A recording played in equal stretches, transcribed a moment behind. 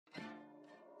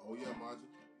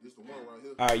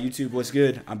Alright YouTube, what's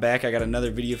good? I'm back. I got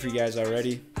another video for you guys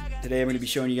already. Today I'm going to be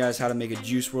showing you guys how to make a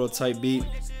Juice WRLD type beat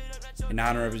in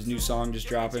honor of his new song just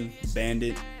dropping,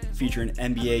 Bandit, featuring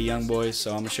NBA Youngboy.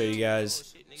 So I'm going to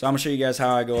show you guys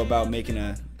how I go about making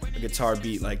a guitar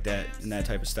beat like that, in that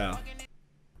type of style.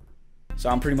 So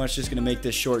I'm pretty much just going to make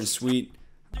this short and sweet.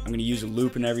 I'm going to use a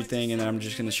loop and everything, and then I'm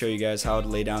just going to show you guys how to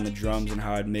lay down the drums and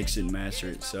how I'd mix it and master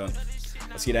it. So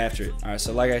let's get after it. Alright,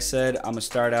 so like I said, I'm going to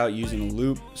start out using a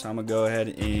loop. So I'm going to go ahead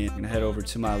and I'm going to head over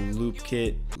to my loop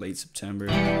kit, late September.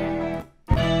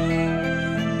 Definitely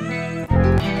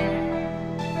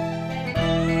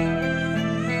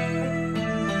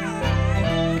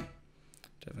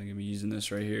going to be using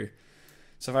this right here.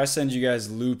 So if I send you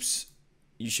guys loops,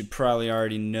 you should probably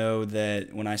already know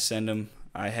that when I send them,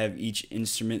 I have each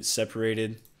instrument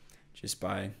separated just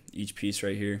by each piece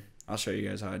right here. I'll show you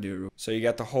guys how I do it. So you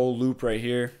got the whole loop right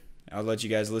here. I'll let you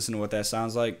guys listen to what that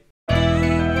sounds like.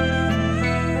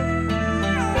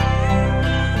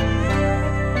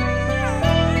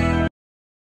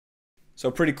 So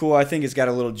pretty cool. I think it's got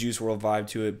a little Juice WRLD vibe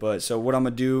to it. But so what I'm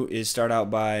gonna do is start out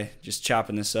by just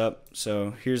chopping this up.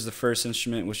 So here's the first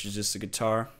instrument, which is just the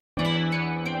guitar.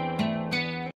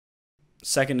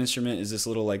 Second instrument is this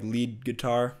little like lead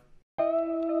guitar.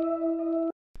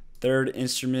 Third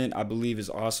instrument, I believe, is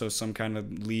also some kind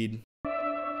of lead.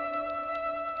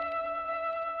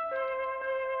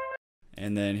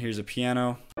 And then here's a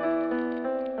piano.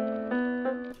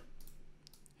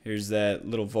 Here's that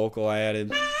little vocal I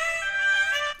added.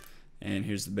 And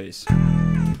here's the bass.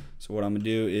 So what I'm gonna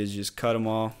do is just cut them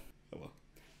all.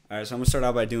 Alright, so I'm gonna start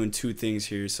out by doing two things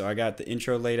here. So I got the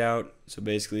intro laid out. So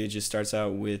basically it just starts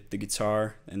out with the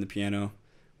guitar and the piano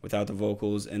without the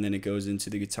vocals, and then it goes into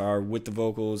the guitar with the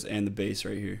vocals and the bass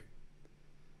right here.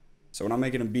 So when I'm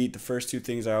making a beat, the first two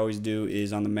things I always do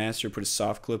is on the master put a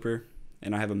soft clipper,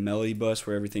 and I have a melody bus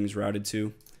where everything's routed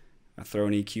to. I throw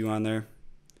an EQ on there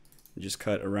and just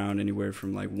cut around anywhere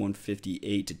from like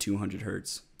 158 to 200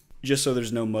 hertz. Just so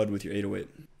there's no mud with your 808.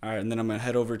 Alright, and then I'm going to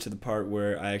head over to the part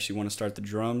where I actually want to start the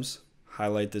drums,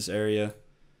 highlight this area,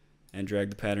 and drag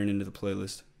the pattern into the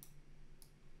playlist.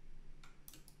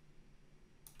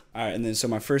 Alright, and then so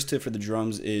my first tip for the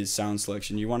drums is sound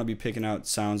selection. You want to be picking out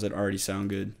sounds that already sound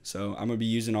good. So I'm going to be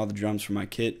using all the drums from my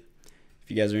kit.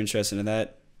 If you guys are interested in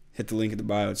that, hit the link in the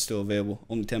bio. It's still available.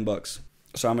 Only 10 bucks.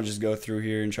 So I'm going to just go through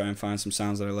here and try and find some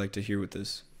sounds that I like to hear with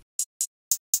this.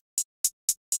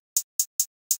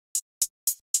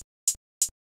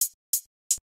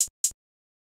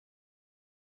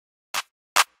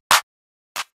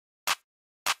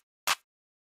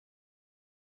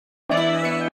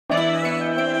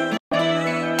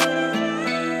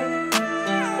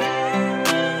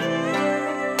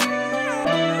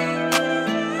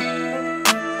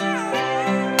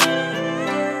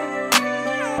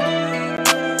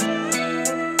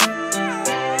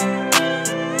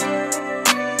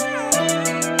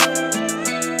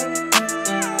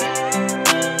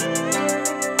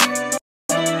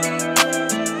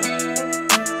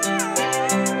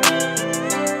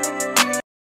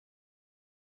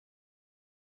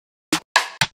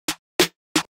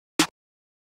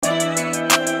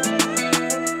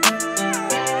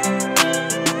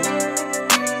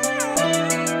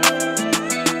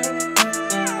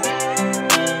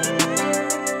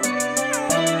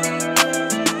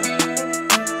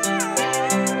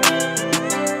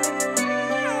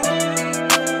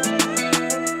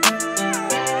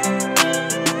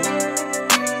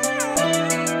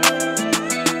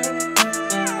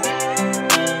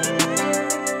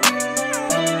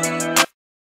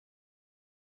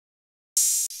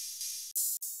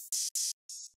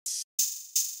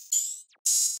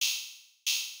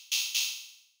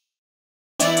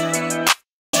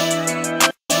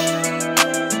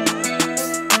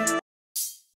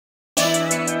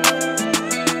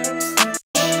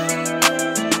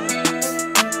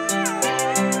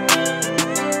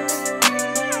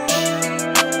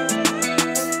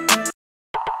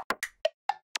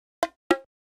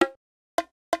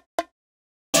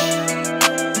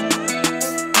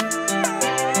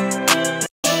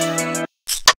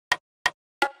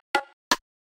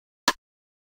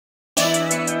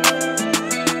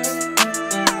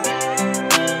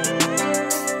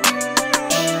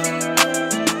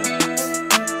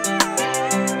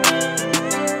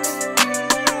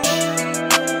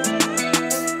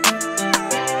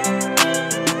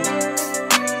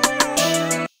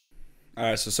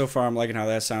 Alright, so far I'm liking how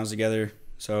that sounds together.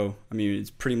 So, I mean, it's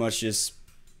pretty much just,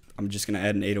 I'm just going to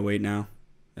add an 808 now.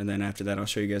 And then after that, I'll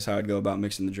show you guys how I'd go about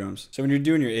mixing the drums. So when you're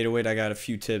doing your 808, I got a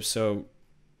few tips. So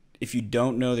if you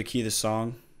don't know the key of the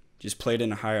song, just play it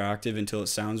in a higher octave until it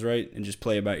sounds right and just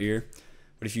play it by ear.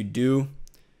 But if you do,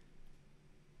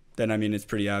 then I mean it's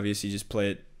pretty obvious. You just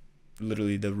play it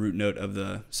literally the root note of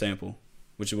the sample,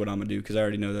 which is what I'm gonna do because I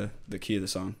already know the key of the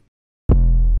song.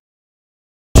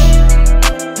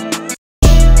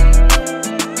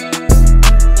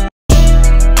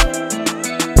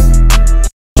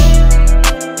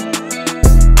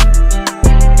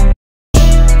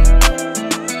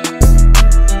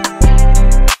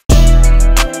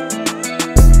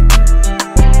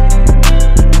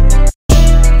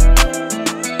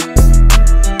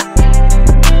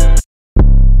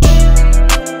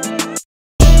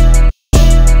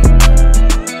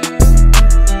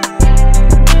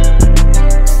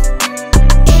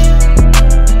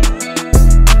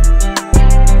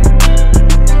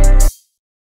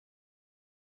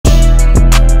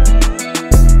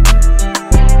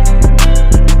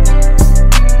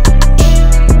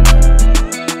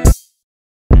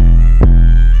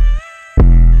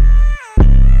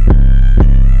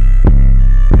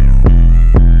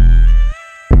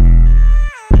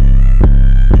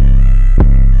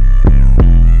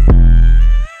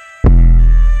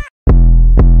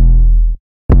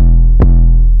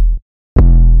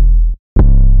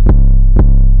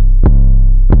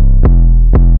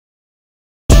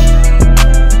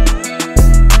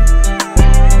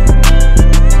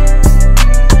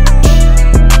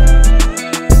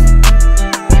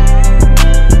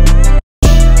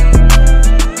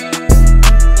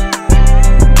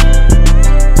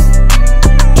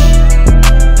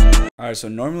 Alright, so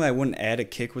normally I wouldn't add a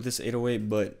kick with this 808,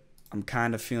 but I'm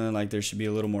kind of feeling like there should be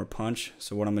a little more punch.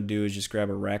 So what I'm going to do is just grab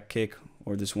a rack kick,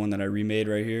 or this one that I remade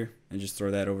right here, and just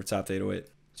throw that over top the 808.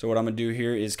 So what I'm going to do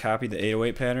here is copy the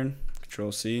 808 pattern,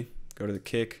 Control C, go to the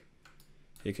kick,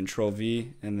 hit Control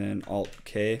V, and then Alt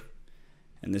K.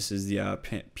 And this is the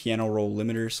piano roll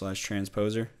limiter /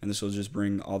 transposer, and this will just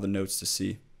bring all the notes to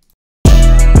C.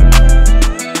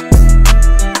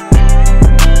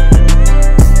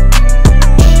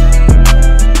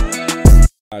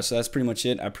 Alright, so that's pretty much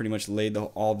it. I pretty much laid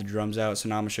all the drums out, so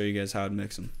now I'm going to show you guys how to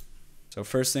mix them. So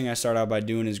first thing I start out by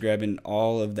doing is grabbing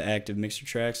all of the active mixer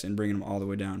tracks and bringing them all the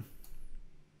way down.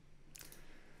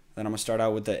 Then I'm going to start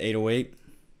out with the 808.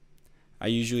 I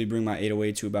usually bring my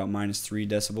 808 to about -3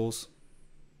 decibels.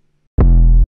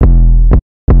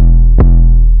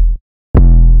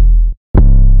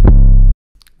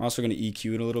 I'm also going to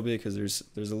EQ it a little bit because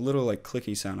there's a little like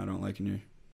clicky sound I don't like in here.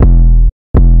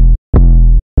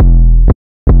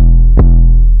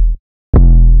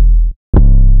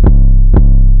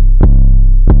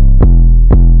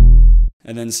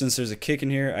 And then since there's a kick in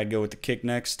here, I'd go with the kick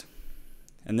next.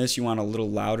 And this you want a little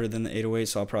louder than the 808,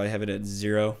 so I'll probably have it at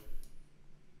 0.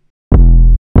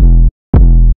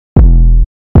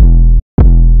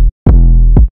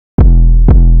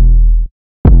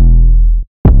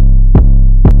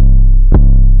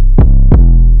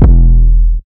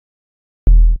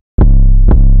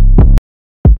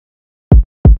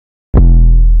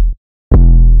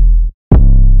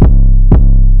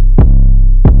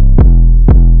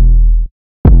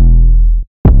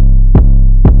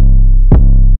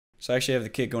 So I actually have the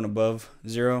kick going above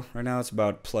 0 right now. It's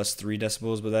about +3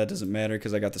 decibels, but that doesn't matter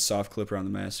because I got the soft clipper on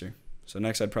the master. So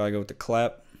next I'd probably go with the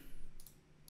clap.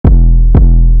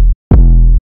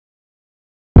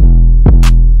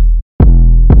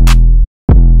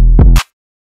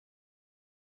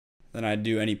 Then I'd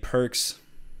do any perks.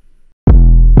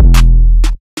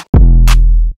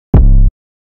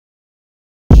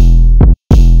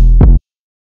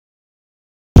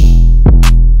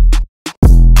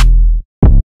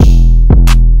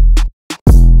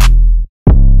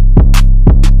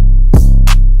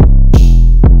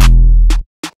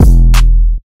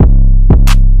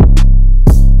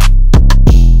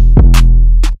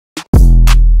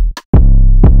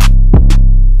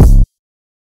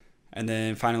 And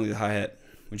then finally the hi-hat,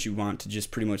 which you want to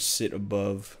just pretty much sit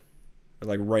above, or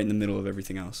like right in the middle of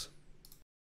everything else.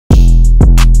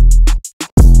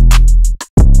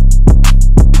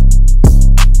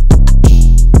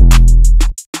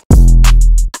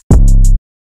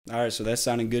 Alright, so that's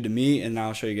sounding good to me, and now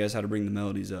I'll show you guys how to bring the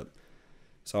melodies up.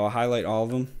 So I'll highlight all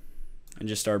of them and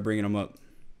just start bringing them up.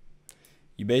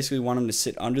 You basically want them to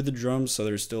sit under the drums so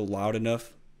they're still loud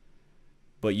enough,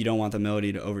 but you don't want the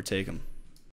melody to overtake them.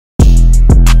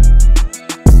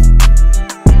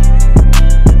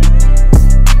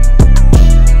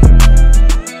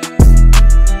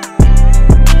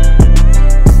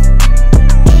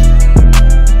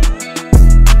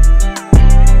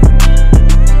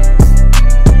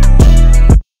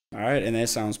 Alright, and that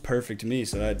sounds perfect to me.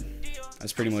 So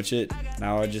that's pretty much it.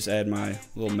 Now I just add my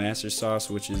little master sauce,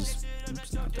 which is,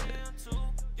 oops, not that,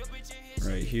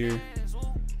 right here,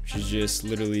 which is just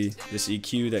literally this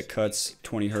EQ that cuts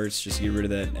 20 hertz just to get rid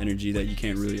of that energy that you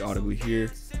can't really audibly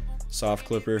hear. Soft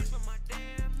clipper,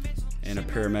 and a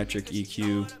parametric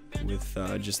EQ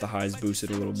with just the highs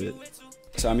boosted a little bit.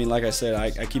 So I mean, like I said,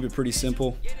 I keep it pretty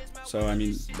simple. So I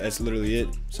mean, that's literally it.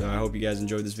 So I hope you guys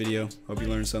enjoyed this video. Hope you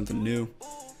learned something new.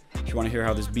 If you want to hear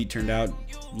how this beat turned out,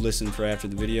 listen for after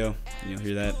the video, and you'll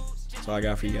hear that. That's all I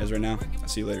got for you guys right now. I'll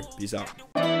see you later. Peace out.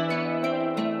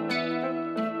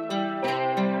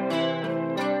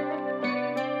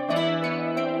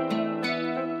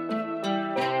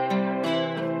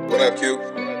 What up, Q?